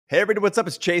Hey everybody, what's up?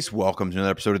 It's Chase. Welcome to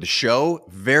another episode of the show.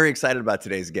 Very excited about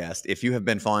today's guest. If you have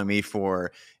been following me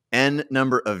for N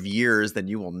number of years, then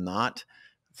you will not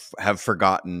have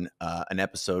forgotten an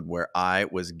episode where I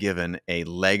was given a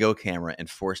Lego camera and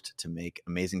forced to make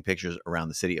amazing pictures around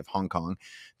the city of Hong Kong.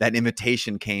 That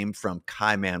invitation came from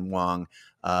Kai Wong,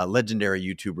 a legendary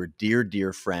YouTuber,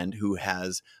 dear friend who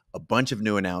has a bunch of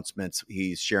new announcements.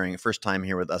 He's sharing a first time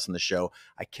here with us on the show.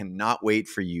 I cannot wait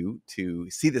for you to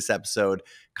see this episode.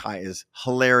 Kai is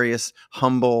hilarious,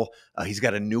 humble. He's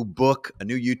got a new book, a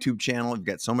new YouTube channel. We've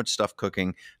got so much stuff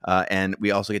cooking. And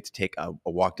we also get to take a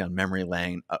walk down memory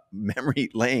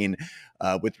lane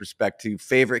with respect to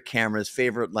favorite cameras,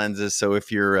 favorite lenses. So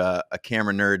if you're a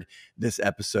camera nerd, this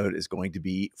episode is going to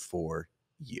be for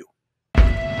you.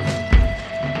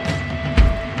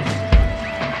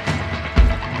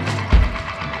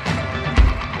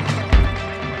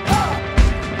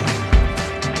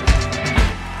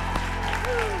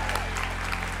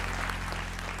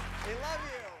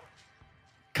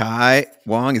 Kai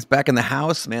Wong is back in the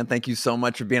house, man. Thank you so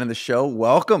much for being on the show.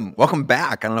 Welcome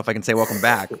back. I don't know if I can say welcome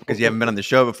back because you haven't been on the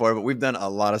show before, but we've done a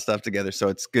lot of stuff together, so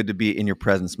it's good to be in your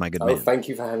presence, my good man. Thank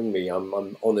you for having me.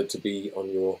 I'm honored to be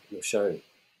on your show.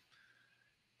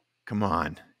 Come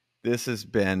on. This has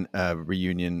been a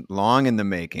reunion long in the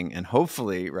making, and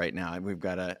hopefully right now we've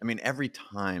got every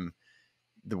time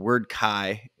the word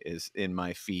Kai is in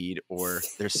my feed or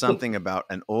there's something about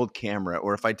an old camera,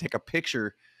 or if I take a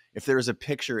picture, if there is a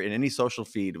picture in any social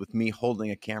feed with me holding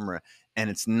a camera and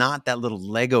it's not that little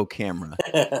Lego camera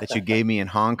that you gave me in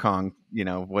Hong Kong,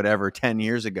 10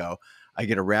 years ago, I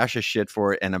get a rash of shit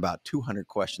for it and about 200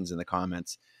 questions in the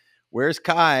comments. Where's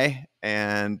Kai?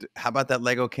 And how about that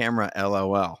Lego camera,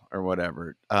 LOL, or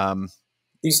whatever?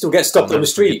 You still get stopped on the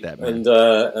street and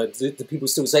do people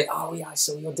still say, oh yeah, I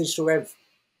saw you on Digital Rev?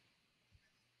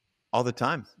 All the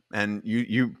time. And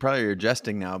you probably are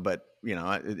jesting now, but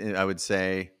I would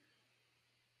say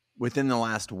within the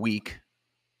last week,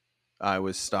 I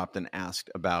was stopped and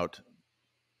asked about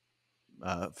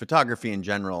photography in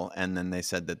general, and then they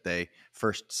said that they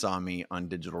first saw me on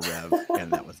Digital Rev,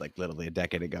 and that was like literally a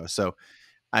decade ago. So,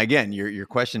 again, your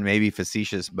question may be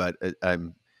facetious, but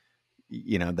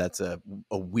that's a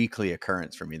weekly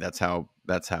occurrence for me. That's how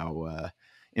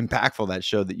impactful that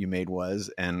show that you made was,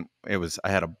 and I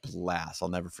had a blast. I'll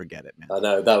never forget it, man. I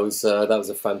know that was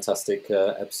a fantastic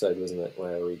episode, wasn't it?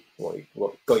 Where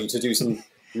what got you to do some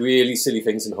really silly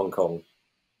things in Hong Kong.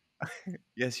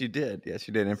 Yes, you did.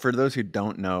 And for those who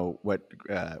don't know what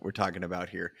we're talking about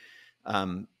here,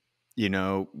 Kai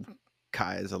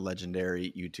is a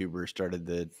legendary YouTuber. Started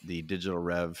the Digital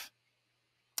Rev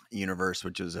universe,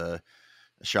 which is a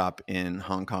shop in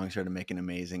Hong Kong, started making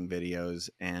amazing videos,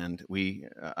 and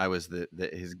I was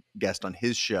his guest on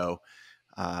his show,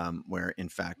 where in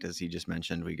fact, as he just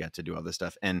mentioned, we got to do all this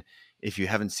stuff. And if you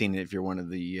haven't seen it, if you're one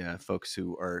of the folks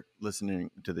who are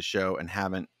listening to the show and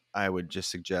haven't, I would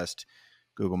just suggest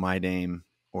Google my name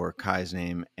or Kai's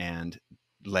name and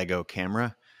Lego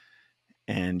camera,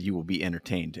 and you will be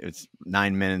entertained. It's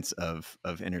 9 minutes of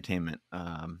entertainment.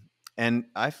 And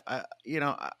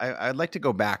I'd like to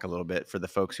go back a little bit for the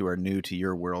folks who are new to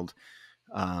your world,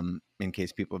 in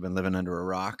case people have been living under a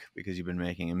rock, because you've been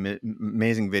making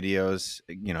amazing videos,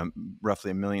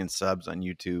 roughly 1 million subs on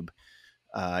YouTube.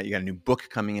 You got a new book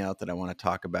coming out that I want to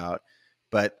talk about.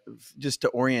 But just to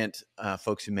orient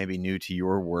folks who may be new to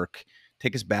your work,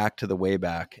 take us back to the way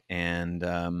back and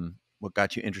what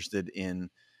got you interested in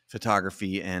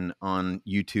photography and on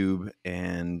YouTube,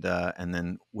 and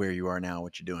then where you are now,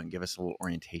 what you're doing. Give us a little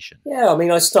orientation. Yeah,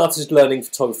 I started learning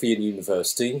photography in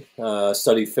university,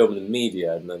 studied film and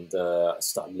media, and then I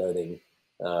started learning.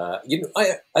 I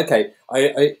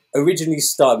originally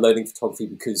started learning photography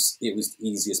because it was the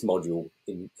easiest module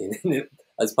in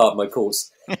as part of my course.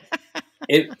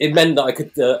 It meant that I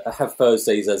could have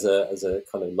Thursdays as a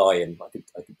kind of lie-in.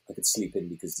 I could sleep in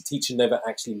because the teacher never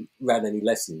actually ran any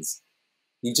lessons.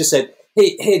 He just said,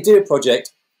 "Here, do a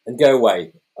project and go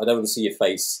away. I don't want to see your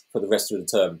face for the rest of the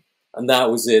term." And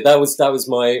that was it. That was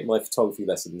my photography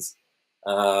lessons,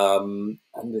 and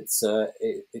it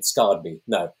scarred me.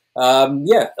 No,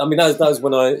 that was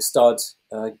when I started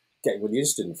getting really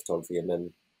interested in photography, and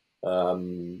then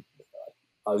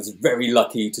I was very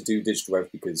lucky to do Digital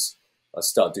Rev because I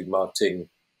started doing marketing,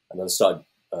 and then I started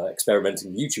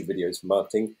experimenting with YouTube videos for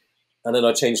marketing, and then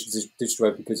I changed to Digital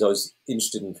Rev because I was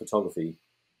interested in photography,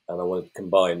 and I wanted to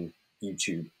combine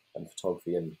YouTube and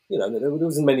photography, and there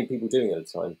wasn't many people doing it at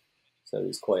the time, so it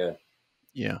was quite a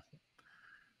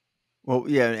Well,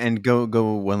 yeah, and go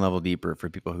one level deeper for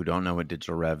people who don't know what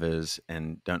digital rev is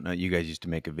and don't know. You guys used to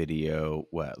make a video,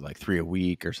 what, like 3 a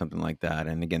week or something like that.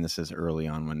 And again, this is early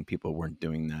on when people weren't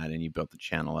doing that, and you built the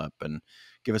channel up. And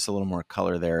give us a little more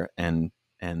color there, and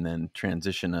then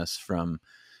transition us from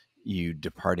you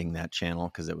departing that channel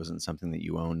because it wasn't something that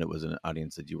you owned. It was an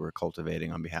audience that you were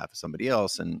cultivating on behalf of somebody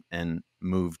else, and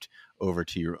moved over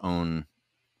to your own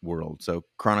world. So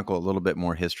chronicle a little bit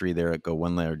more history there, go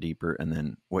one layer deeper, and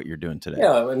then what you're doing today.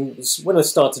 Yeah, and when I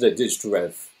started at Digital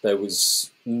Rev, there was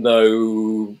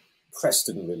no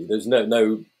precedent really. There's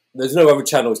no other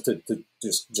channels to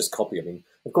just copy. I mean,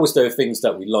 of course, there are things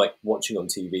that we like watching on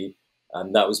TV,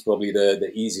 and that was probably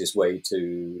the easiest way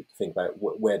to think about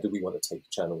where do we want to take the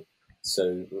channel.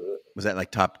 So was that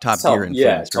like top gear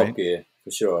influence, Top right? Gear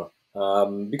for sure.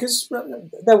 Because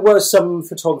there were some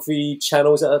photography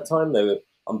channels at that time. They were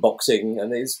unboxing,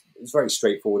 and it's very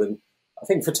straightforward. And I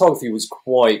think photography was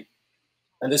quite,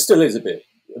 and it still is a bit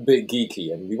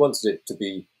geeky. And we wanted it to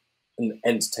be an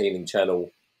entertaining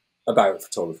channel about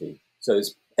photography. So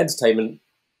it's entertainment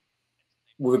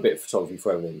with a bit of photography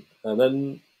thrown in. And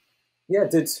then yeah, I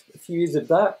did a few years of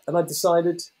that, and I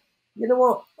decided, you know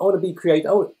what, I want to be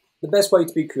creative. The best way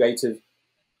to be creative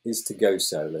is to go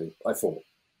solo, I thought,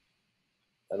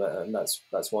 and that's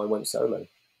why I went solo,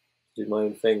 do my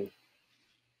own thing.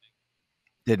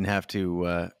 Didn't have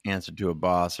to answer to a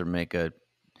boss or make a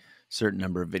certain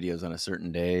number of videos on a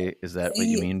certain day. Is that what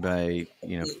you mean by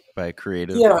by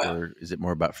creative, Yeah, or is it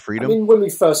more about I freedom? mean, when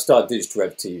we first started Digital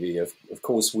Rev TV, of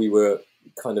course, we were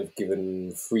kind of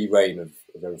given free reign of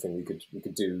everything. We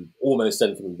could do almost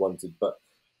anything we wanted, but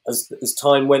as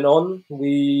time went on,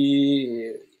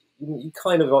 you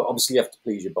kind of obviously have to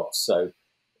please your boss. So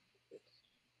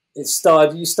you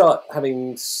start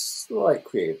having slight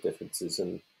creative differences,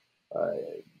 and uh,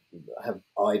 have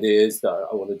ideas that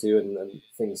I want to do, and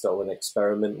things that I want to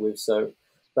experiment with. So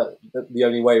that the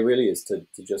only way really is to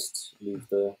just leave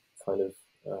the kind of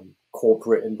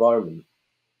corporate environment.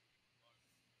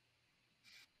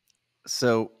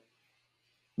 So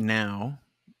now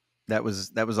that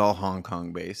was all Hong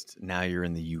Kong based. Now you're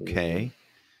in the Mm. UK.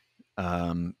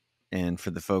 And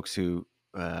for the folks who,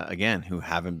 again, who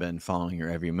haven't been following your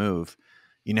every move,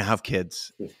 you now have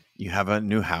kids, you have a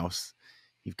new house,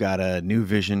 you've got a new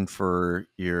vision for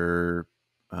your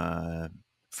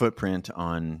footprint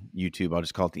on YouTube. I'll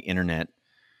just call it the internet.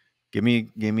 Give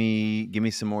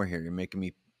me some more here. You're making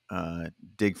me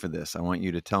dig for this. I want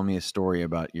you to tell me a story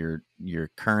about your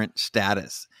current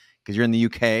status, because you're in the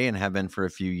UK and have been for a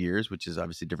few years, which is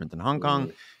obviously different than Hong Kong.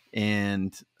 Mm.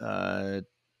 And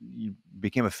you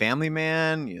became a family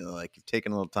man. Like you've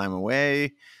taken a little time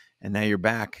away, and now you're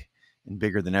back and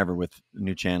bigger than ever with a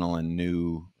new channel and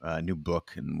new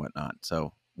book and whatnot.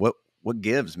 So what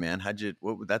gives, man?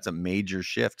 That's a major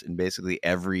shift in basically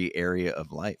every area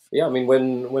of life. Yeah, I mean,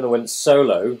 when I went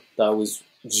solo, that was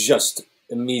just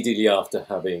immediately after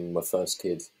having my first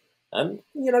kid, and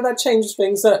that changes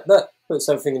things. That puts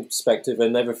everything in perspective,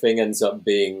 and everything ends up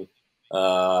being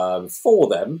for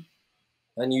them.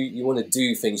 And you want to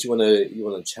do things. You want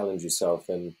to challenge yourself,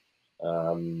 and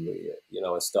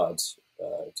I started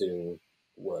doing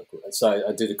work. So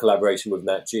I did a collaboration with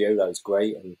Nat Geo. That was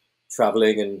great, and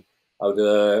traveling, and I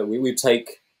would we'd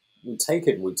take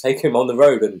him on the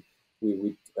road, and we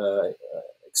would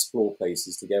explore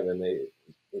places together, and it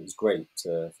was great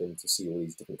for him to see all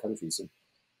these different countries.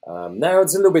 And now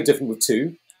it's a little bit different with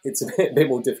two. It's a bit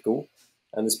more difficult,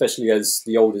 and especially as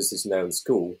the oldest is now in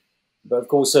school. But of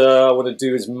course, I want to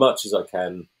do as much as I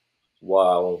can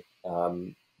while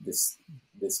this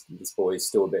boy is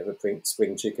still a bit of a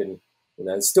spring chicken.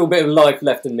 There's still a bit of life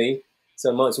left in me,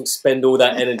 so I might as well spend all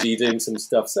that energy doing some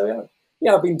stuff. So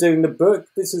yeah, I've been doing the book.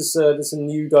 This is a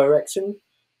new direction,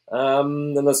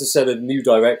 and as I said, a new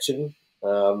direction.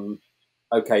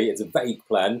 Okay, it's a vague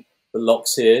plan, but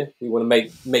Locke's here. We want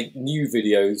to make new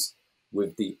videos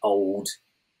with the old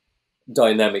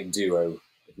dynamic duo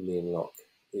of me and Locke.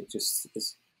 It just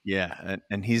is. Yeah,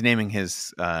 and he's naming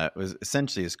his was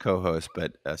essentially his co-host,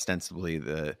 but ostensibly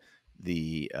the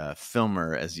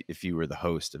filmer, as if you were the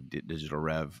host of Digital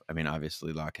Rev. I mean,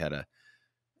 obviously Locke had a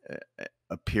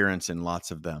appearance in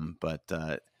lots of them, but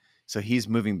so he's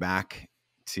moving back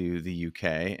to the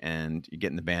UK, and you're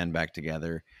getting the band back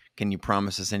together. Can you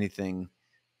promise us anything?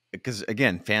 Because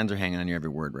again, fans are hanging on your every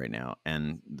word right now,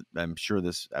 and I'm sure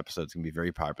this episode's gonna be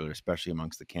very popular, especially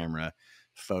amongst the camera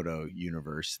photo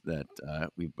universe that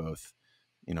we both,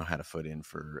 had a foot in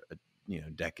for a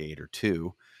decade or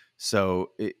two.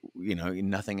 So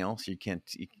nothing else. You can't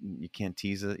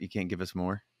tease it. You can't give us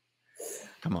more.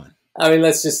 Come on. I mean,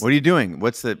 let's just. What are you doing?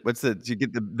 What's the to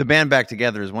get the band back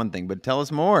together is one thing, but tell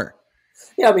us more.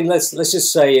 Yeah, I mean, let's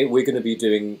just say we're going to be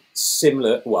doing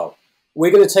similar. Well,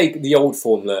 we're going to take the old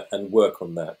formula and work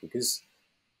on that because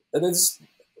there's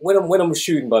when I'm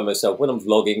shooting by myself, when I'm It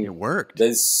vlogging, worked.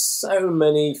 there's so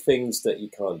many things that you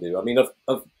can't do. I mean,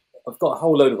 I've got a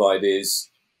whole load of ideas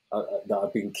that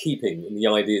I've been keeping in the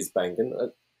ideas bank,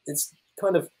 and it's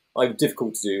kind of either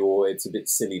difficult to do or it's a bit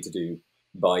silly to do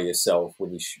by yourself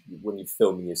when you're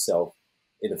filming yourself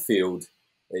in a field.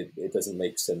 It doesn't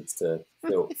make sense to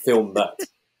film that.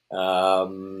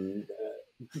 Um,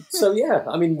 so yeah,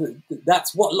 I mean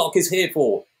that's what Locke is here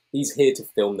for. He's here to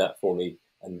film that for me,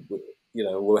 and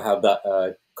we'll have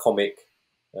that comic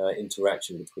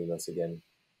interaction between us again.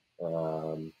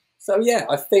 So yeah,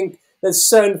 I think there's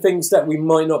certain things that we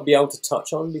might not be able to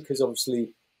touch on because obviously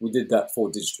we did that for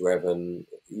Digital Rev, and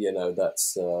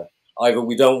that's either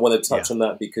we don't want to touch on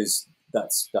that because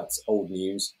that's old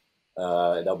news.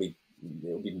 It'll be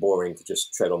boring to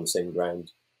just tread on the same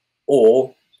ground,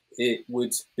 or it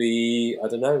would be, I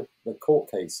don't know, a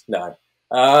court case. No,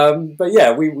 but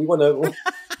yeah, we want to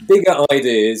bigger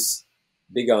ideas,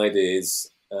 big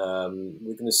ideas. We're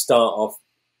going to start off.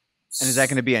 And is that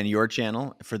going to be on your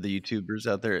channel for the YouTubers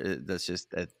out there? That's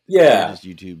just Yeah, just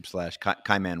YouTube /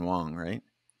 Kai Wong, right?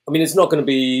 I mean, it's not going to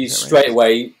be Is that straight right?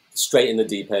 away, straight in the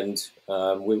deep end.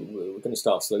 We're going to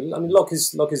start slowly. I mean, Locke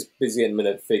is busy at the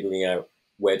minute figuring out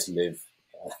where to live,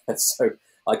 so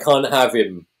I can't have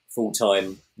him full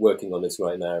time working on this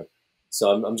right now.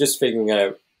 So I'm just figuring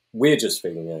out. We're just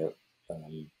figuring out,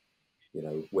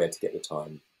 where to get the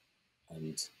time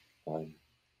and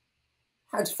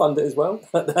how to fund it as well.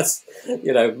 That's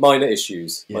minor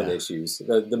issues. Yeah. Minor issues.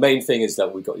 The main thing is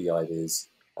that we've got the ideas,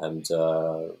 and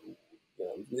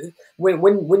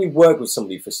when you work with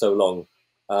somebody for so long,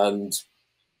 and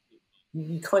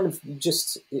you kind of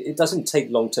just it doesn't take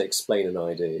long to explain an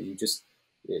idea. You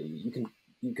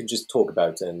can just talk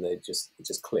about it, and it just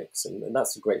clicks, and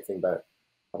that's the great thing about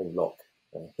having Locke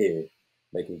here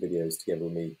making videos together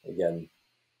with me again.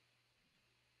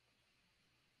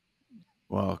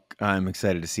 Well, I'm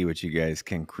excited to see what you guys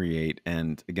can create.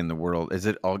 And again, the world is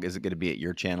it going to be at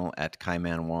your channel at Kai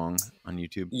Wong on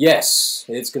YouTube? Yes,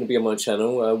 it's going to be on my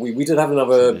channel. We did have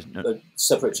another a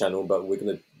separate channel, but we're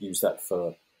going to use that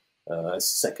for a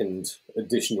second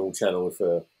additional channel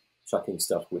for tracking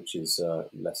stuff, which is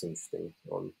less interesting.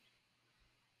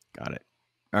 Got it.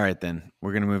 All right, then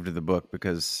we're going to move to the book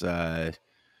because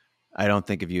I don't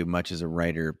think of you much as a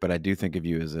writer, but I do think of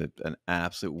you as an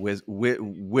absolute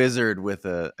wizard with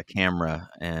a camera,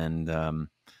 and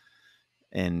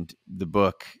the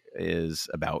book is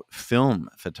about film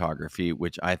photography,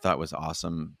 which I thought was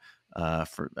awesome.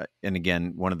 And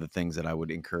again, one of the things that I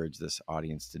would encourage this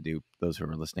audience to do, those who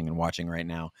are listening and watching right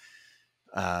now,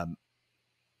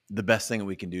 the best thing that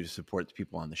we can do to support the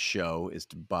people on the show is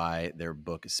to buy their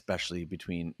book, especially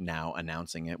between now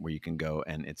announcing it, where you can go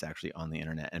and it's actually on the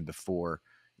internet, and before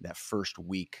that first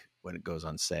week when it goes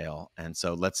on sale. And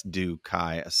so let's do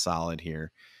Kai a solid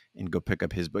here and go pick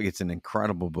up his book. It's an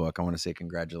incredible book. I want to say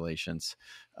congratulations.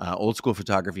 Old School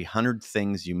Photography, 100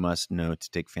 Things You Must Know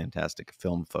to Take Fantastic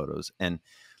Film Photos. And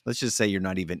let's just say you're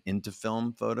not even into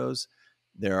film photos.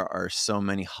 There are so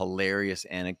many hilarious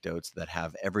anecdotes that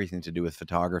have everything to do with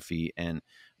photography and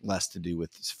less to do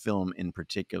with film in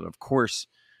particular. Of course,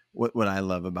 what I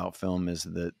love about film is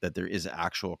that there is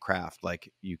actual craft.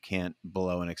 Like you can't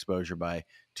blow an exposure by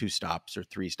 2 stops or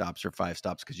 3 stops or 5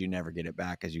 stops because you never get it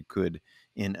back as you could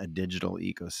in a digital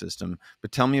ecosystem.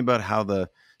 But tell me about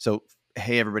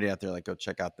hey, everybody out there, like go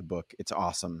check out the book. It's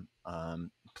awesome.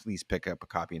 Please pick up a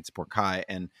copy and support Kai.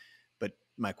 But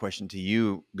my question to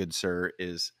you, good sir,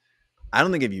 is I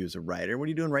don't think of you as a writer. What are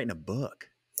you doing writing a book?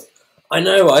 I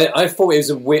know. I thought it was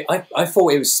I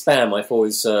thought it was spam. I thought it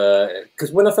was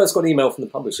because when I first got an email from the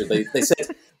publisher, they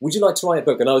said, "Would you like to write a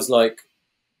book?" And I was like,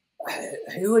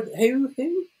 "Who?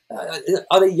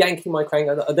 Are they yanking my crank?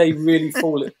 Are they really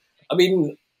falling?" I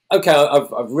mean, okay,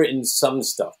 I've written some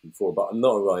stuff before, but I'm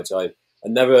not a writer. I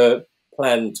never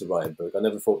planned to write a book. I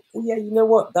never thought, "Oh yeah, you know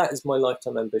what? That is my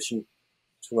lifetime ambition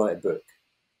to write a book."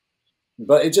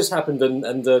 But it just happened,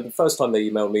 and the first time they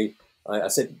emailed me, I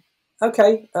said,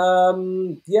 "Okay,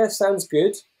 yeah, sounds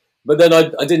good." But then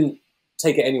I didn't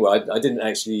take it anywhere. I didn't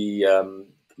actually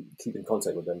keep in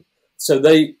contact with them. So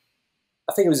I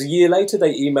think it was a year later,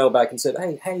 they emailed back and said,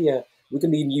 "Hey, we're going to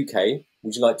be in UK.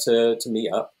 Would you like to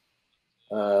meet up?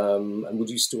 And would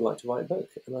you still like to write a book?"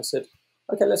 And I said,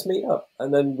 "Okay, let's meet up."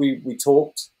 And then we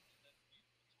talked,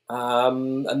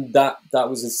 and that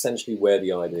was essentially where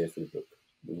the idea for the book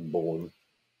was born.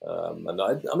 And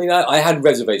I mean, I had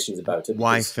reservations about it.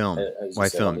 Why Because, film? as Why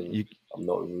said, film? I'm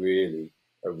not really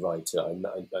a writer.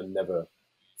 I never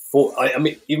I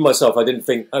mean, even myself, I didn't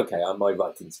think, okay, my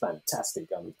writing's fantastic.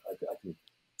 I can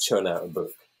churn out a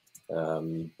book.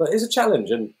 But it's a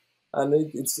challenge, and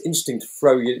it's interesting to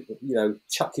throw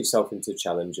chuck yourself into a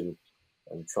challenge and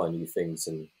try new things.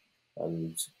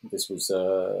 And this was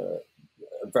a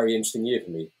very interesting year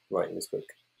for me writing this book.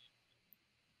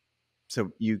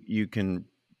 So you can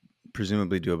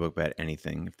presumably do a book about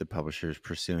anything if the publisher is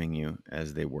pursuing you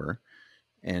as they were.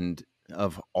 And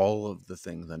of all of the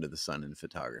things under the sun in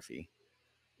photography,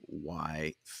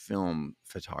 why film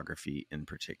photography in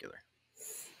particular?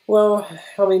 Well,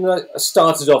 I mean, I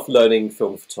started off learning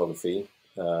film photography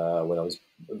when I was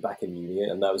back in uni,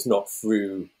 and that was not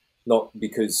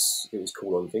because it was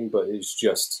cool or anything, but it was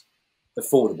just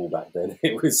affordable back then.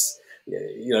 It was,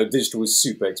 digital was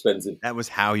super expensive. That was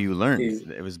how you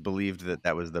learned. It was believed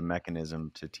that was the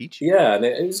mechanism to teach you. Yeah, and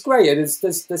it was great. And there's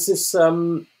this.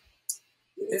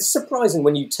 It's surprising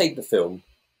when you take the film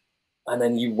and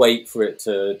then you wait for it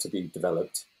to be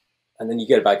developed, and then you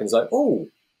get it back and it's like, oh,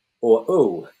 or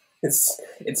oh. It's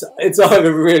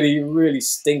either really, really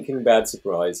stinking bad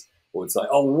surprise, or it's like,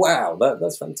 oh wow,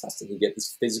 that's fantastic. You get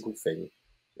this physical thing,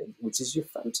 which is your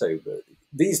photo. But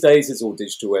these days it's all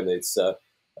digital, and it's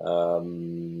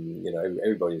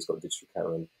everybody's got a digital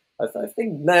camera. And I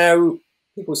think now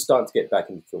people are starting to get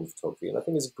back into film photography, and I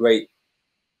think it's great.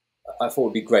 I thought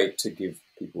it'd be great to give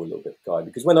people a little bit of guide,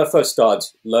 because when I first started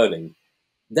learning,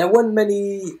 there weren't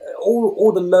many.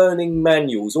 All the learning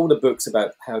manuals, all the books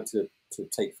about how to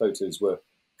take photos were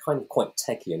kind of quite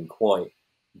techy and quite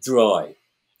dry.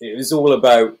 It was all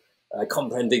about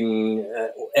comprehending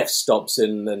f-stops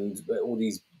and all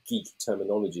these geeky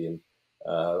terminology, and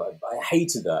I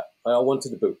hated that. I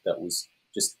wanted a book that was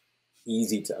just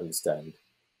easy to understand,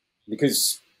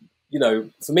 because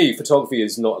for me, photography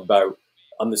is not about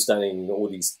understanding all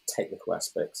these technical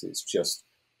aspects. It's just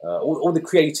all the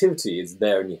creativity is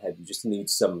there in your head. You just need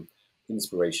some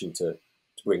inspiration to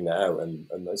bring that out, and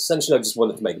essentially I just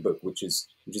wanted to make a book which is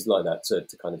like that, to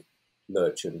kind of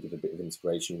nurture and give a bit of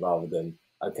inspiration, rather than,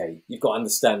 okay, you've got to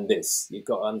understand this, you've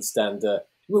got to understand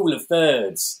rule of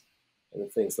thirds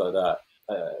and things like that.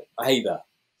 I hate that.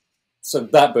 So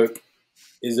that book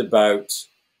is about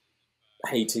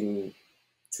hating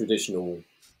traditional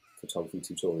photography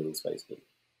tutorials, basically.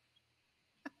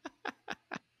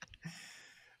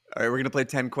 All right, we're gonna play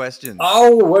 10 questions.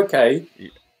 Oh, okay.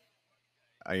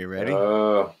 Are you ready?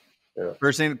 Yeah.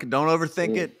 First thing, don't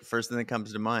overthink it. First thing that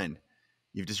comes to mind.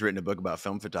 You've just written a book about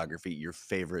film photography. Your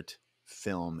favorite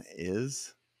film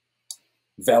is?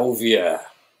 Velvia.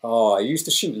 Oh, I used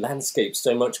to shoot landscapes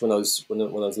so much when I was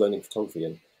learning photography,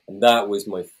 and that was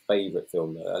my favourite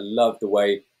film. I love the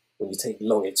way when you take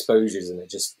long exposures and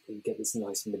you get this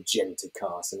nice magenta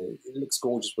cast, and it looks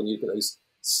gorgeous when you look at those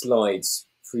slides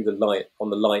through the light on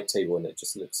the light table, and it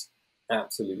just looks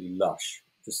absolutely lush.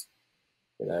 Just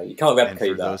you can't replicate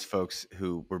and for that. Those folks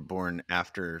who were born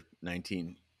after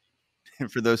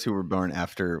for those who were born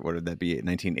after, what would that be,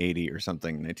 1980 or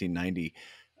something, 1990,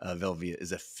 Velvia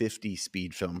is a 50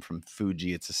 speed film from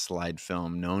Fuji. It's a slide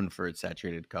film known for its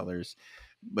saturated colors.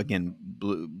 Again,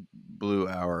 blue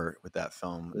hour with that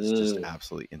film is just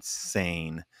absolutely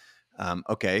insane.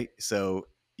 Okay, so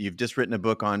you've just written a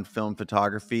book on film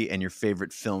photography, and your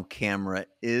favorite film camera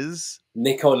is?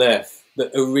 Nikon F,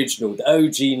 the original, the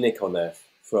OG Nikon F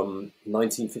from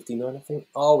 1959, I think.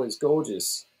 Oh, it's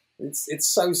gorgeous.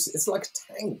 It's like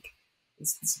a tank.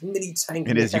 It's a mini tank.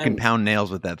 It is. You can pound nails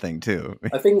with that thing too.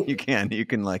 I think you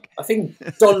can like. I think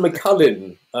Don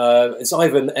McCullin. It's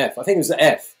either an F. I think it was the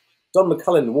F. Don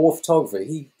McCullin, the war photographer.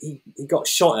 He got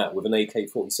shot at with an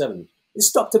AK-47. It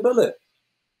stopped a bullet.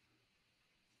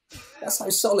 That's how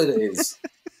solid it is.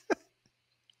 I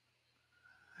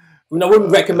mean, I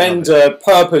wouldn't recommend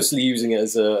purposely using it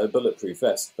as a bulletproof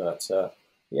vest, but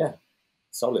yeah,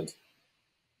 solid.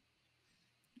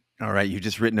 All right, you've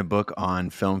just written a book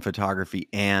on film photography,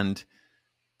 and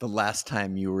the last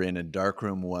time you were in a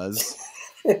darkroom was?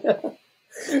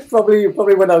 probably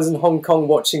when I was in Hong Kong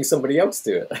watching somebody else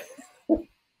do it.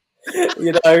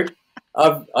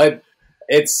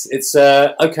 It's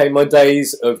okay. My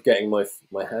days of getting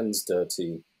my hands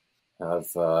dirty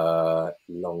have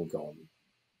long gone.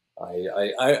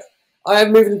 I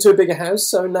have moved into a bigger house,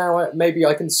 so now maybe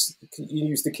I can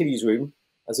use the kiddies' room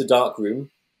as a dark room.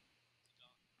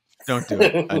 Don't do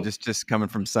it. Just coming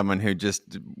from someone who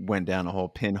just went down a whole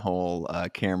pinhole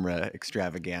camera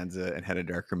extravaganza and had a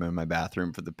darkroom in my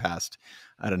bathroom for the past,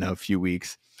 I don't know, few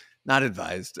weeks. Not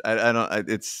advised. I don't.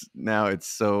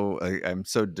 I'm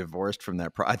so divorced from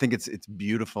that. I think it's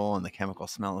beautiful, and the chemicals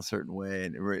smell a certain way,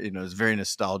 and it's very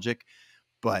nostalgic.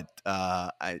 but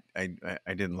I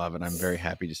didn't love it. I'm very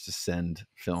happy just to send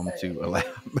film to a lab.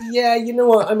 Yeah, you know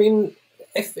what? I mean,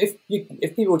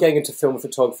 if people are getting into film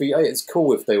photography, it's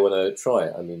cool if they want to try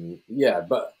it. I mean, yeah,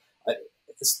 but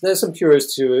there's some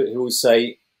purists who will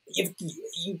say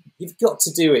you've got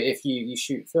to do it if you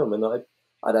shoot film, and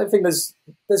I don't think there's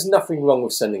nothing wrong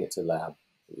with sending it to lab.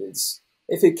 It's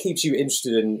if it keeps you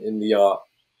interested in the art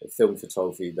of film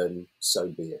photography, then so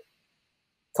be it.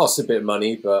 Costs a bit of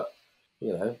money, but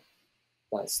you know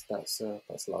that's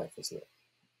life, isn't it?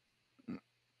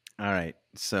 All right.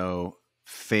 So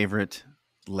favorite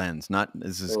lens. Not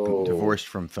this is Oh, divorced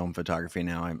from film photography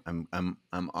now. I'm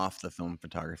off the film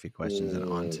photography questions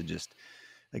and on to just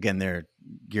again there are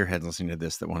gearheads listening to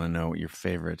this that want to know what your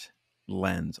favorite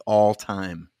lens all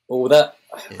time. oh,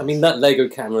 I mean Is. that Lego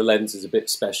camera lens is a bit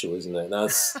special, isn't it?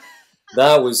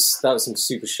 That was some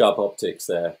super sharp optics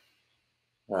there.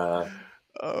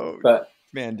 Oh But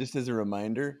man, just as a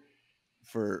reminder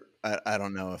for I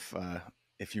don't know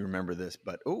if you remember this,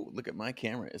 but oh look at my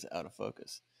camera is out of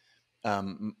focus.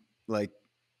 Like,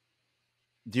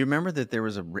 do you remember that there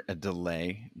was a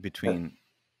delay between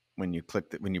when you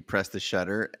when you press the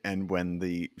shutter and when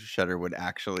the shutter would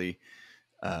actually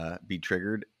be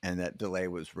triggered, and that delay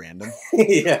was random?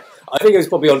 yeah, I think it was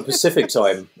probably on Pacific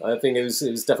time. I think it was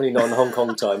definitely not on Hong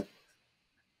Kong time.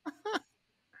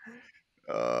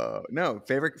 No,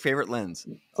 favorite lens,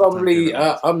 all time Probably,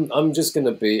 favorite lens. I'm just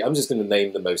gonna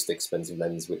name the most expensive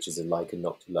lens, which is a Leica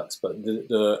Noctilux. But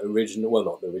the original, well,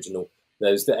 not the original.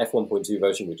 There's the f1.2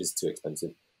 version, which is too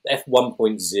expensive. The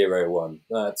f1.01.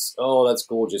 That's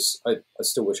gorgeous. I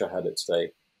still wish I had it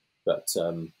today, but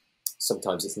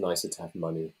sometimes it's nicer to have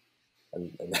money,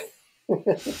 and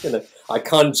you know, I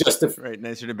can't justify. Right,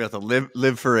 nicer to be able to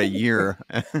live for a year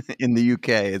in the UK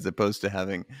as opposed to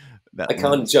having I that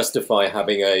can't lens. justify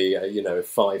having a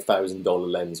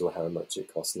 $5,000 lens or how much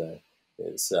it costs now.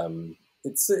 It's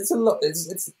it's a lot.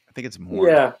 It's I think it's more.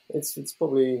 yeah. It's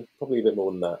probably a bit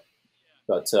more than that.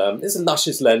 But it's a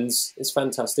luscious lens. It's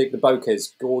fantastic. The bokeh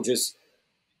is gorgeous,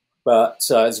 but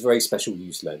it's a very special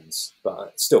use lens.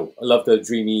 But still, I love the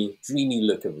dreamy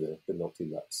look of the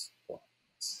Noctilux.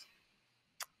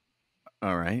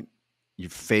 All right, your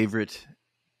favorite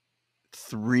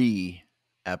 3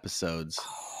 episodes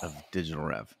of Digital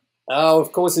Rev. Oh,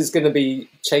 of course, it's going to be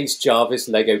Chase Jarvis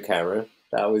Lego Camera.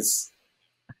 That was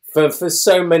for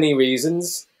so many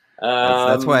reasons.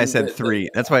 That's why I said 3.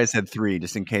 That's why I said 3,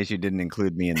 just in case you didn't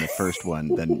include me in the first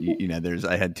one. Then you know,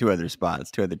 I had 2 other spots,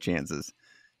 2 other chances.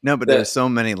 No, but there's so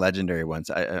many legendary ones.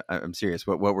 I'm serious.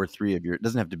 What were 3 of your? It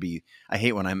doesn't have to be. I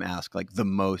hate when I'm asked like the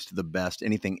most, the best,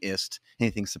 anything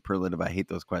anything superlative. I hate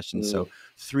those questions. So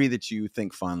 3 that you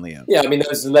think fondly of. Yeah, I mean, there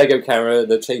was the Lego camera,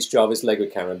 the Chase Jarvis Lego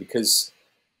camera, because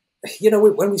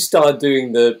when we started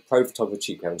doing the Pro Photographer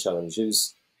Cheap Camera Challenge, it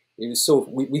was sort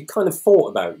of we kind of thought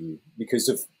about you because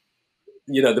of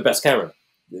the best camera,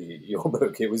 your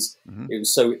book. It was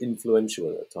so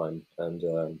influential at the time,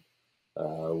 and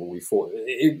we thought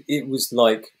it was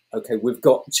like, okay, we've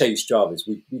got Chase Jarvis.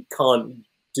 We can't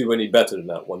do any better than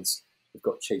that once we've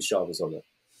got Chase Jarvis on it.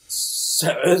 So,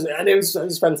 and it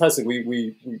was fantastic.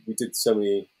 We did so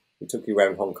many. We took you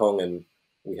around Hong Kong, and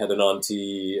we had an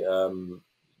auntie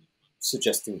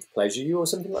suggesting to pleasure you or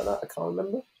something like that. I can't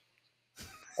remember.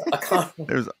 I can't.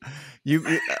 There's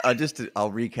you.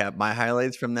 I'll recap my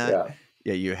highlights from that. Yeah.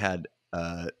 Yeah, you had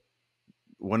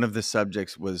one of the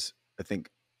subjects was, I think,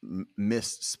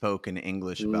 misspoken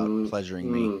English about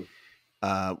pleasuring me.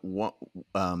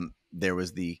 There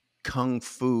was the kung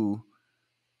fu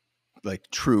like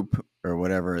troop or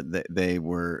whatever that they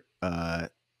were.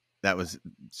 That was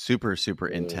super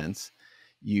intense.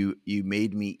 You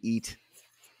made me eat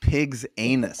pig's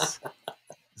anus.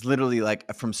 It's literally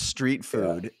like from street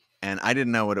food. Yeah. And I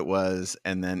didn't know what it was.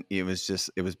 And then it was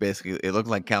basically, it looked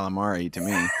like calamari to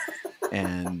me.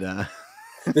 And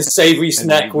the savory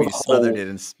snack we with smothered it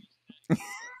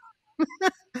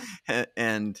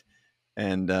and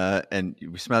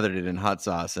we smothered it in hot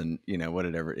sauce and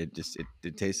whatever. It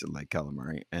tasted like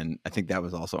calamari. And I think that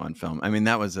was also on film. I mean,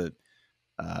 that was a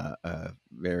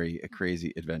very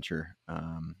crazy adventure.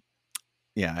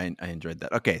 Yeah, I enjoyed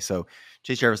that. Okay, so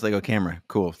Chase Jarvis Lego camera,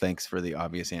 cool. Thanks for the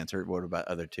obvious answer. What about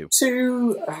other 2?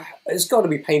 2, it's got to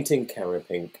be Painting Camera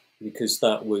Pink, because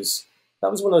that was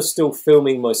when I was still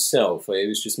filming myself. It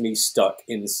was just me stuck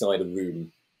inside a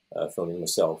room filming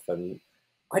myself, and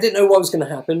I didn't know what was going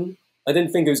to happen. I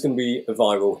didn't think it was going to be a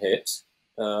viral hit.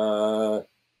 I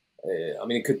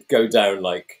mean, it could go down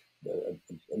like a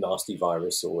nasty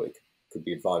virus, or it could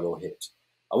be a viral hit.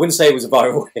 I wouldn't say it was a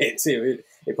viral hit.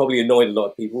 It probably annoyed a lot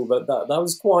of people, but that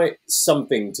was quite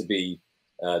something to be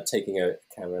taking a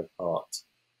camera apart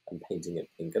and painting it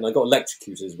pink. And I got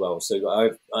electrocuted as well, so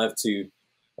I have to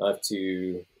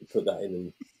put that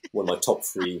in one of my top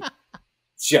 3,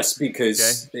 just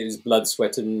because it was blood,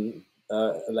 sweat, and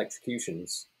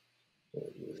electrocutions.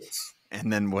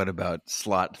 And then what about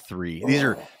slot 3? These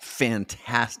are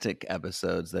fantastic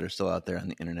episodes that are still out there on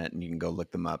the internet, and you can go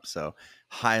look them up. So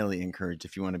highly encouraged,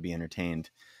 if you want to be entertained,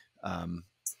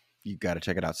 you've got to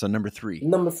check it out. So number 3.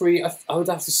 Number 3, I would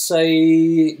have to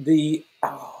say the,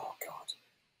 oh God,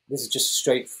 this is just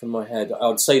straight from my head. I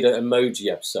would say the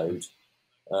emoji episode.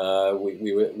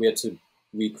 We had to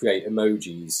recreate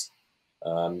emojis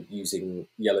using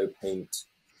yellow paint,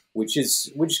 which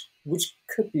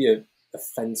could be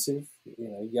offensive,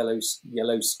 yellow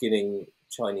skinning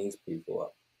Chinese people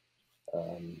up.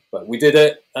 But we did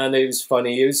it, and it was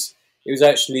funny. It was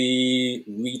actually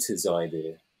Rita's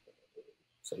idea.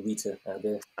 So Rita out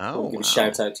there, I'll give a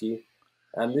shout out to you.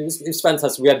 And it was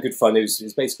fantastic. We had good fun. It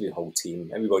was basically a whole team.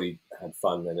 Everybody had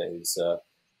fun, and it was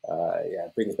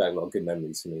it brings back a lot of good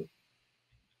memories for me.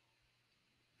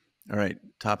 All right,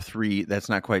 top 3. That's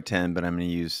not quite 10, but I'm going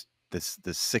to use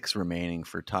the 6 remaining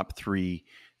for top 3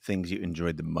 things you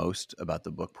enjoyed the most about the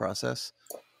book process.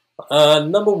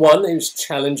 Number 1, it was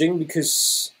challenging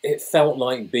because it felt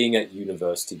like being at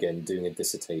university again, doing a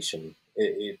dissertation.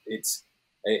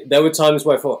 There were times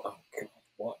where I thought, oh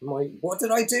God, what did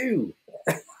I do?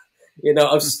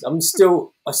 I've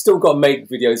still got to make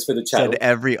videos for the channel. Said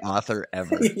every author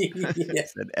ever. Yeah.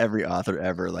 Said every author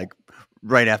ever. Like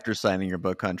right after signing your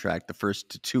book contract, the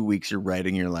first 2 weeks you're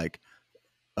writing, you're like,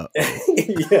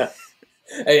 yeah.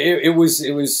 It was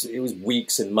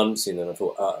weeks and months in, and I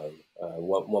thought,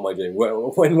 what am I doing?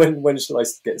 When should I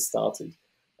get started?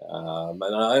 And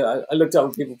I looked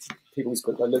at people's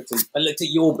book. I looked at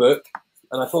your book,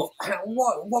 and I thought, how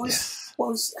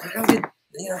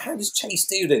does Chase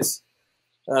do this?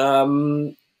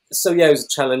 So yeah, it was a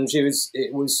challenge.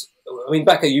 It was. I mean,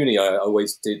 back at uni, I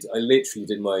literally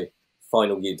did my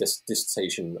final year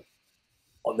dissertation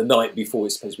on the night before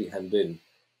it's supposed to be handed in,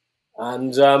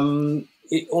 and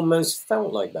it almost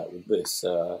felt like that with this.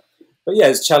 But yeah,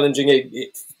 it's challenging.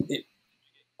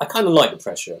 I kind of like the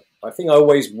pressure. I think I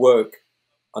always work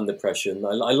under pressure, and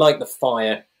I like the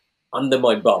fire under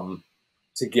my bum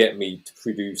to get me to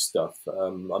produce stuff.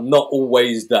 I'm not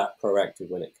always that proactive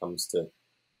when it comes to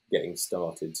getting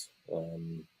started.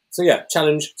 So yeah,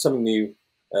 challenge, something new,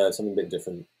 something a bit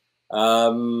different.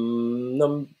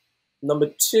 Number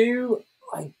 2,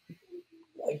 I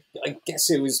guess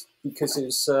it was because it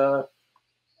was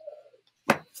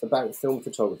about film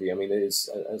photography. I mean, it is,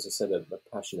 as I said, a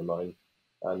passion of mine.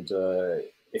 And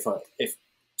if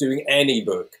doing any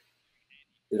book,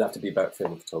 it'd have to be about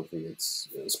film photography. It's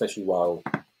especially while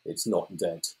it's not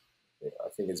dead. I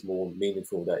think it's more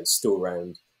meaningful that it's still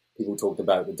around. People talked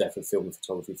about the death of film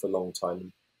photography for a long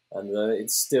time, and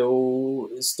it's still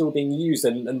being used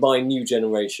and by a new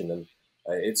generation. And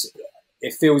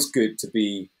it feels good to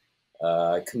be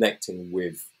connecting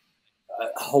with a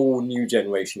whole new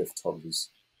generation of photographers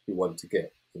who want to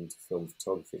get into film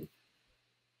photography.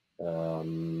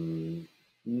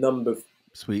 Number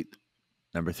 3.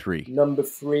 Number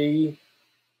 3,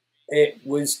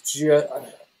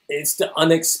 it's the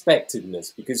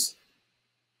unexpectedness, because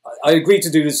I agreed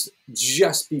to do this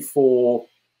just before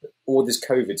all this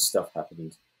COVID stuff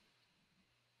happened,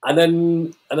 and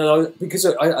then because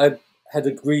I had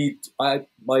agreed, my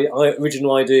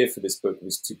original idea for this book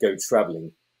was to go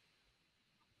traveling,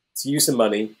 to use some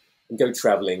money and go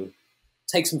traveling,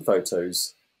 take some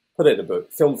photos, put it in a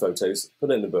book, film photos, put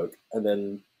it in a book, and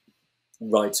then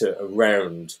write it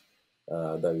around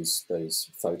those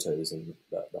photos and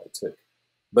that I took.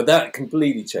 But that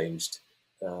completely changed.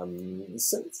 I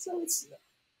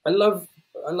love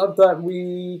that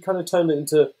we kind of turned it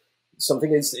into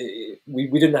something. We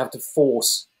didn't have to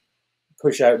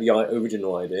push out the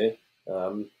original idea.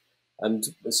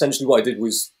 And essentially what I did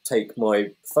was take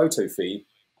my photo fee,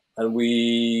 and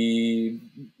we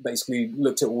basically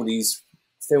looked at all these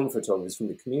film photographers from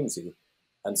the community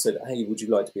and said, hey, would you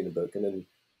like to be in the book? And then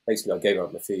basically I gave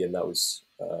out my fee, and that was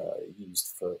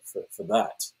used for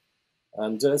that.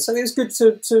 And so it was good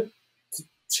to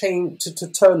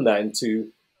turn that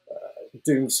into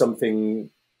doing something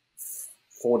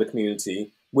for the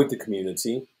community, with the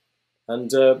community,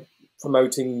 and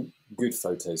promoting good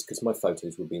photos, because my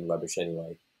photos were being rubbish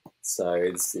anyway. So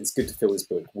it's good to fill this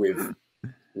book with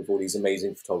all these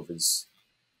amazing photographers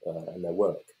and their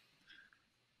work.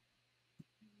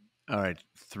 All right,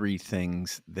 3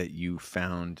 things that you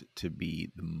found to be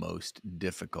the most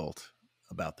difficult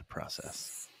about the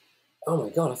process. Oh my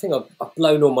God, I think I've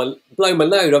blown my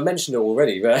load. I mentioned it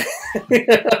already, right?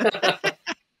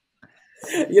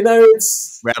 You know,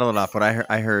 it's Rattle it off. What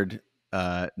I heard,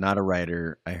 not a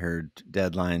writer. I heard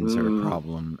deadlines are a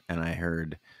problem, and I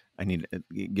heard I need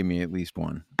give me at least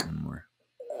one more,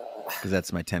 because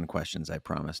that's my 10 questions I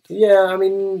promised. yeah. I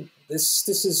mean, this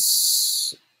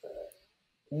is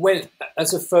when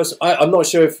as a first. I'm not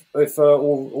sure if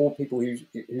all people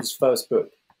whose first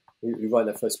book who write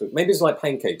their first book, maybe it's like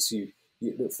pancakes.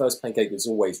 The first pancake is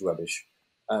always rubbish.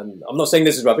 I'm not saying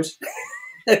this is rubbish.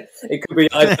 It could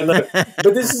be, I don't know,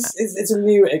 but this is it's a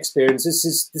new experience. This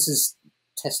is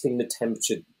testing the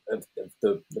temperature of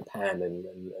the pan,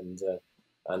 and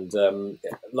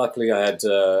luckily I had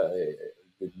a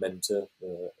good mentor,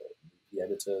 the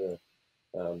editor,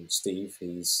 Steve.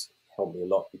 He's helped me a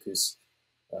lot because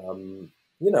you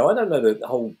know, I don't know the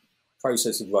whole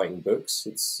process of writing books.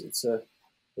 It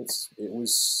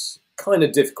was kind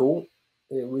of difficult.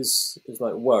 It was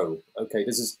like, whoa, okay,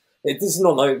 this is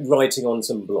not like writing on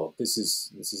some blog. This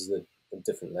is a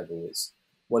different level. It's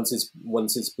once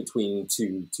it's between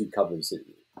two covers,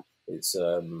 it's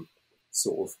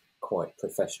sort of quite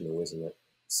professional, isn't it?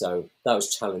 So that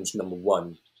was challenge number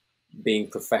one, being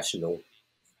professional.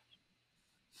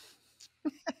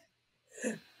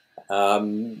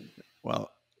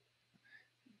 Well,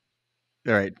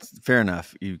 all right, fair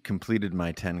enough. You completed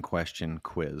my 10-question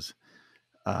quiz.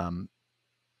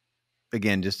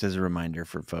 Again, just as a reminder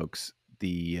for folks,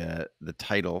 the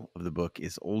title of the book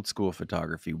is Old School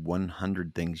Photography: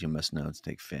 100 Things You Must Know to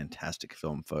Take Fantastic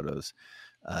Film Photos.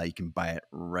 You can buy it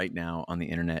right now on the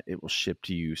internet. It will ship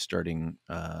to you starting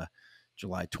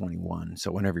July 21.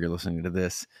 So whenever you're listening to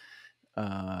this,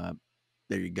 there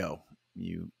you go.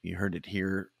 You heard it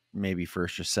here, maybe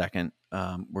first or second.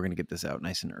 We're going to get this out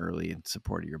nice and early in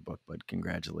support of your book, but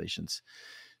congratulations.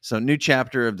 So new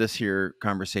chapter of this here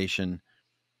conversation.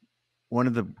 One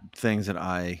of the things that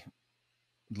I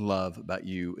love about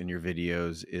you and your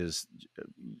videos is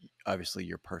obviously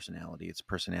your personality. It's a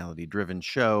personality driven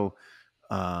show.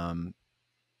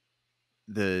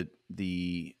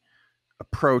 The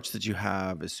approach that you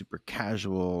have is super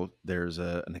casual. There's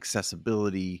an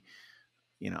accessibility.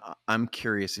 I'm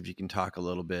curious if you can talk a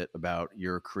little bit about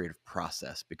your creative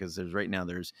process, because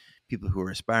there's people who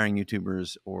are aspiring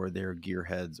YouTubers, or they're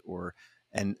gearheads,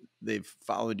 and they've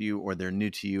followed you, or they're new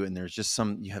to you, and there's just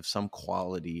you have some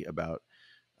quality about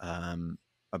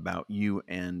you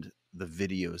and the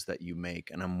videos that you make.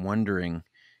 And I'm wondering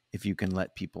if you can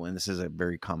let people in. This is a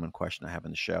very common question I have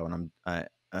in the show, and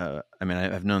I mean,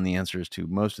 I've known the answers to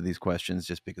most of these questions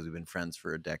just because we've been friends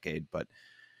for a decade, but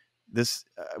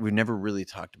we've never really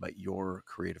talked about your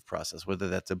creative process, whether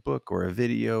that's a book or a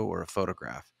video or a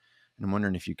photograph. And I'm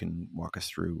wondering if you can walk us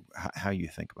through how you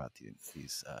think about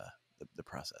the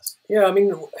process. Yeah, I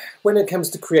mean, when it comes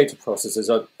to creative processes,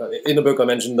 in the book I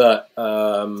mentioned that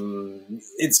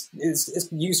it's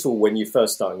useful when you're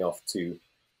first starting off to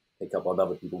pick up on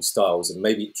other people's styles and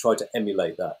maybe try to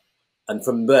emulate that, and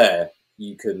from there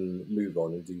you can move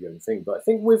on and do your own thing. But I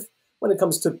think when it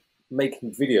comes to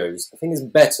making videos, I think it's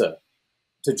better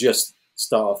to just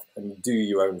start off and do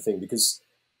your own thing, because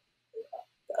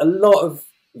there are a lot of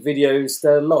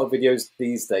videos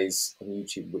these days on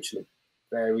YouTube which look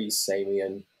very samey,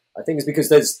 and I think it's because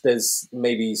there's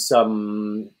maybe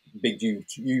some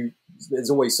there's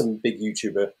always some big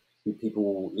YouTuber who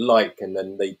people like, and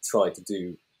then they try to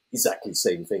do exactly the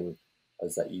same thing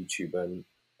as that YouTuber, and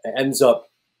it ends up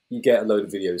you get a load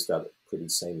of videos that are pretty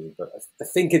samey. But I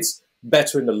think it's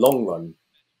better in the long run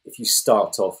if you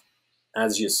start off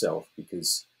as yourself,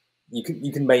 because you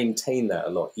can maintain that a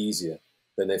lot easier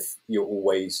than if you're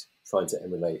always trying to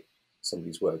emulate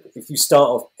somebody's work. If you start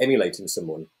off emulating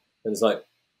someone, then it's like,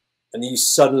 and you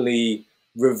suddenly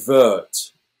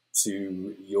revert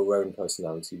to your own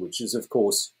personality, which is of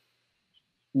course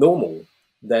normal,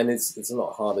 then it's a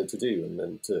lot harder to do, and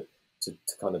then to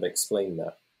kind of explain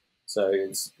that. So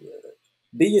it's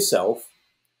be yourself,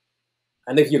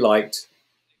 and if you liked,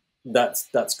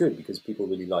 that's good, because people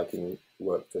really liking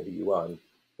work for who you are, and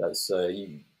that's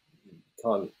you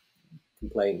can't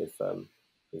complain if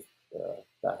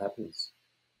that happens.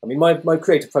 I mean, my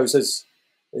creative process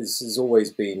has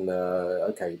always been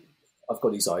okay. I've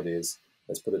got these ideas.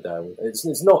 Let's put it down.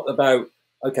 It's not about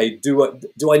okay.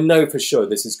 Do I know for sure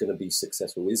this is going to be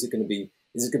successful? Is it going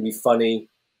to be funny?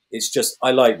 It's just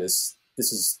I like this.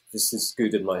 This is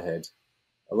good in my head.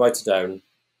 I write it down,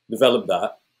 develop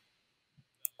that,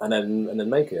 and then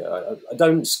make it. I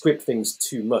don't script things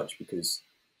too much, because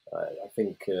I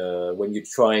think when you're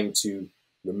trying to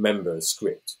remember a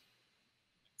script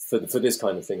for this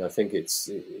kind of thing, I think it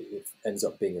ends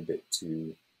up being a bit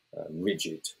too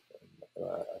rigid.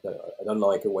 I don't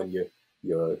like it when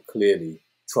you're clearly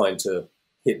trying to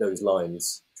hit those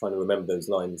lines, trying to remember those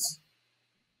lines.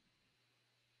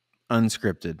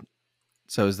 Unscripted.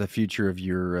 So is the future of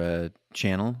your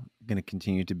channel going to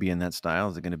continue to be in that style?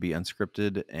 Is it going to be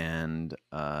unscripted? And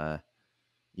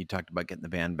you talked about getting the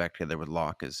band back together with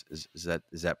Locke. Is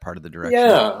that part of the direction?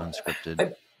 Yeah, Unscripted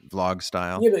I, vlog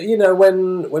style.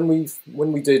 when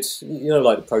we did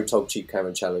like the Protog Cheap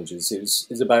Camera challenges, it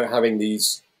was about having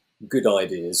these good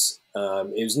ideas.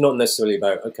 It was not necessarily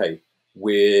about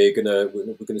we're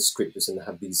gonna script this and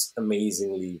have these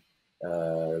amazingly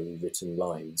written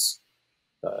lines.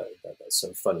 That's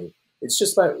so funny. It's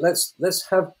just about let's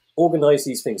have organize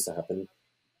these things to happen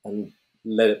and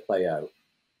let it play out,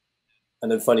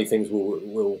 and then funny things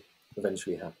will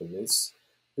eventually happen. This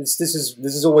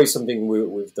is always something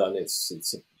we've done. It's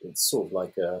sort of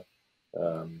like a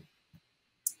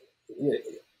yeah,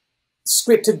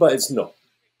 scripted, but it's not.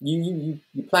 You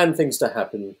plan things to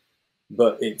happen,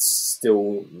 but it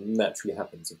still naturally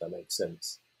happens. If that makes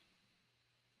sense.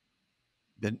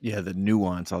 The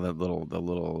nuance, all the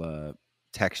little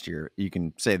texture. You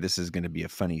can say this is going to be a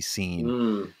funny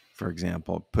scene. For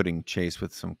example, putting Chase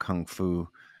with some kung fu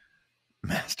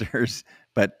masters,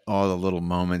 but all the little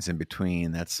moments in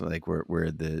between, that's like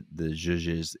where the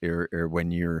zhuzhes, or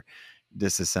when you're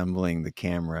disassembling the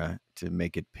camera to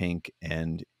make it pink,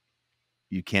 and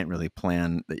you can't really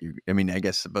plan that I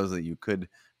guess supposedly you could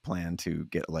plan to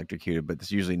get electrocuted, but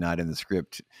it's usually not in the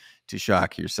script to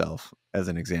shock yourself, as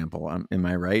an example. Am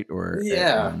I right, or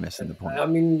am I missing the point? I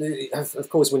mean, of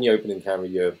course, when you open in camera,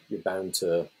 you're bound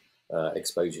to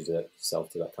expose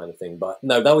yourself to that kind of thing. But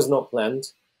no, that was not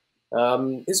planned.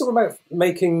 It's all about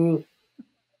making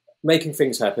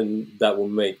things happen that will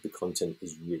make the content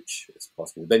as rich as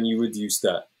possible. Then you reduce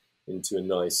that into a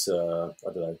nice, I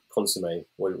don't know, consomme,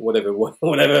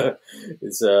 whatever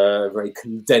is a very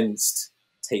condensed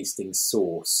tasting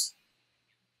sauce.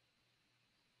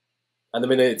 And I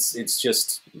mean, it's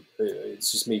just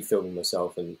me filming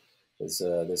myself, and there's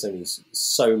only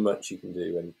so much you can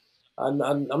do, and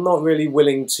I'm not really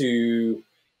willing to,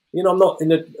 I'm not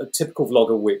in a typical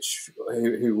vlogger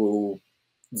who will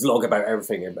vlog about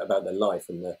everything about their life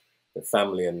and their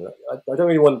family, and I don't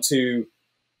really want to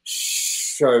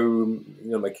show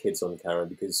my kids on camera,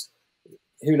 because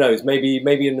who knows,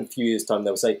 maybe in a few years' time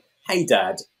they'll say, "Hey,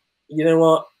 Dad, you know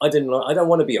what? I don't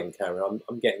want to be on camera.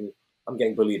 I'm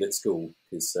getting bullied at school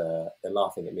because they're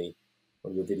laughing at me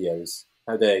on your videos.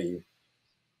 How dare you?"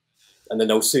 And then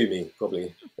they'll sue me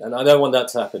probably, and I don't want that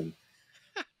to happen.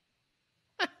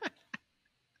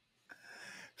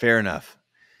 Fair enough.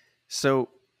 So,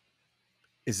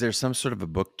 is there some sort of a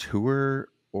book tour,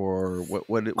 or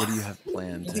what do you have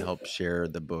planned to help share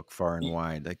the book far and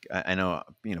wide? Like, I know,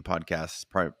 podcasts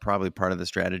probably part of the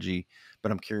strategy,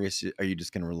 but I'm curious, are you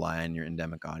just going to rely on your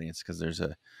endemic audience? Because there's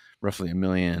roughly 1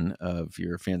 million of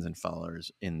your fans and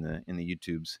followers in the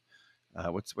YouTubes.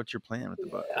 What's your plan with the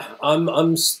book?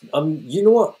 You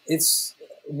know what? It's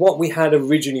what we had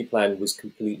originally planned was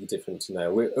completely different to now.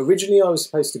 Originally, I was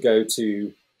supposed to go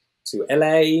to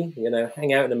LA,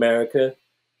 hang out in America,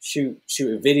 shoot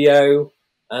a video,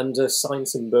 and sign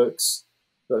some books.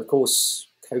 But of course,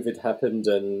 COVID happened,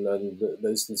 and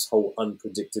there's this whole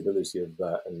unpredictability of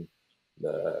that, and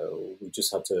we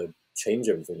just had to change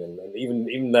everything. And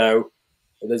even now,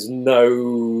 there's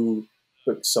no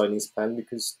book signings planned,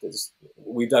 because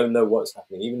we don't know what's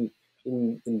happening.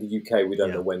 Even in the UK, we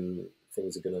don't know when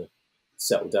things are going to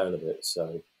settle down a bit.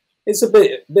 So it's a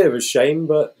bit of a shame,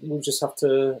 but we'll just have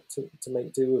to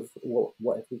make do with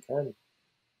whatever we can.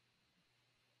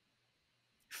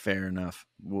 Fair enough.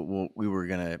 We were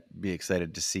gonna be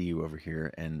excited to see you over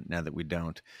here, and now that we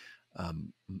don't, I'll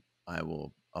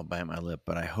bite my lip.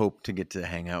 But I hope to get to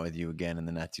hang out with you again in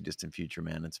the not too distant future,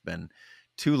 man. It's been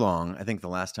too long. I think the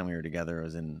last time we were together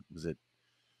was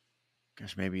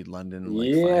maybe London, like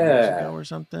 5 years ago or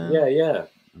something. Yeah.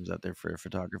 I was out there for a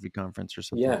photography conference or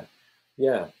something.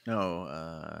 Yeah. No,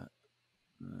 I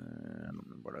don't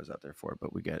remember what I was out there for,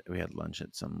 but we had lunch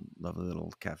at some lovely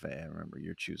little cafe. I remember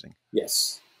you're choosing.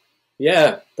 Yes.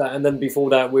 Yeah, and then before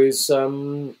that was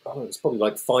it's probably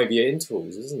like 5-year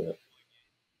intervals, isn't it?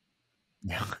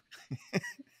 Yeah.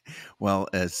 Well,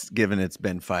 given it's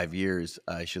been 5 years,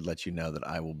 I should let you know that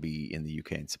I will be in the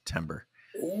UK in September.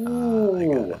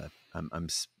 I'm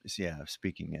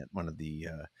speaking at one of the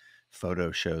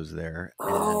photo shows there,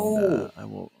 and I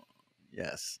will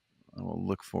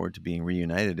look forward to being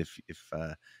reunited if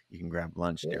you can grab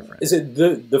lunch, dear friend. Is it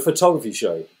the photography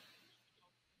show?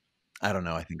 I don't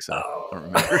know. I think so. I don't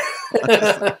remember.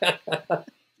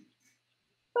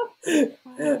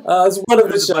 It's one of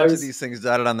the shows. A bunch of these things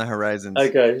dotted on the horizons.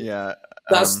 Okay. Yeah.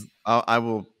 That's I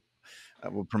will I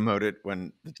will promote it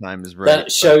when the time is right. That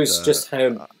But shows just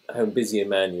how busy a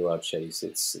man you are, Chase.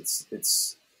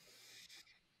 It's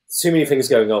too many things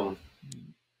going on.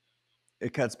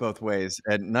 it cuts both ways,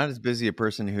 and not as busy a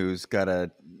person who's got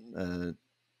a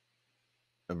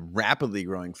rapidly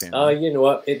growing family You know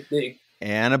what?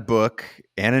 and a book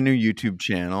and a new YouTube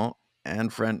channel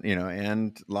and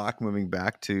and Locke moving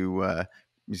back to.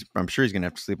 I'm sure he's going to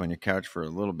have to sleep on your couch for a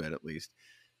little bit at least.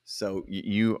 So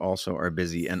you also are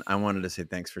busy, and I wanted to say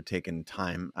thanks for taking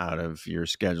time out of your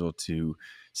schedule to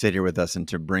sit here with us and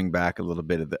to bring back a little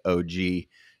bit of the OG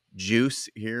juice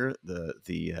here, the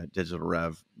Digital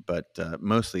Rev, but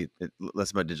mostly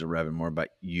less about Digital Rev and more about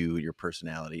you, your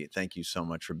personality. Thank you so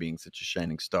much for being such a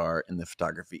shining star in the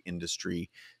photography industry.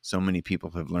 So many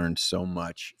people have learned so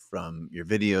much from your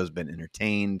videos, been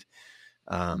entertained.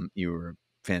 You were a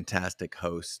fantastic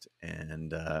host,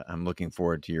 and I'm looking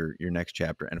forward to your next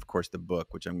chapter, and of course the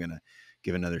book, which I'm going to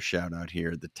give another shout out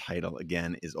here. The title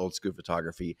again is Old School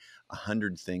Photography: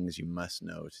 100 Things You Must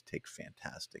Know to Take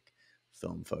Fantastic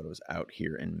Film Photos, out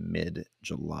here in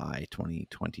mid-July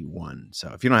 2021.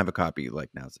 So if you don't have a copy,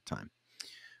 now's the time.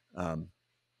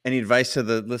 Any advice to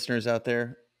the listeners out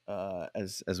there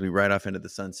as we ride off into the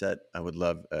sunset? I would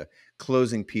love a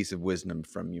closing piece of wisdom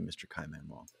from you, Mr. Kai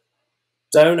Wong.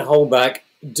 Don't hold back.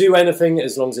 Do anything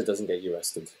as long as it doesn't get you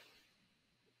arrested.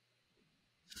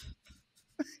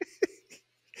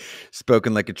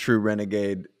 Spoken like a true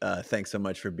renegade. Thanks so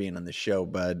much for being on the show,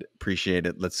 bud. Appreciate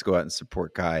it. Let's go out and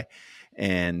support Kai,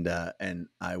 and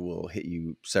I will hit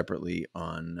you separately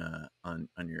on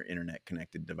your internet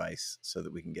connected device so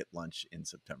that we can get lunch in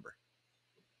September.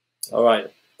 All right.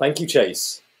 Thank you,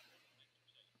 Chase.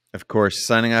 Of course.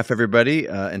 Signing off, everybody.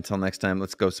 Until next time,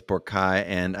 let's go support Kai,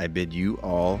 and I bid you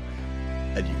all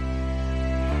adieu.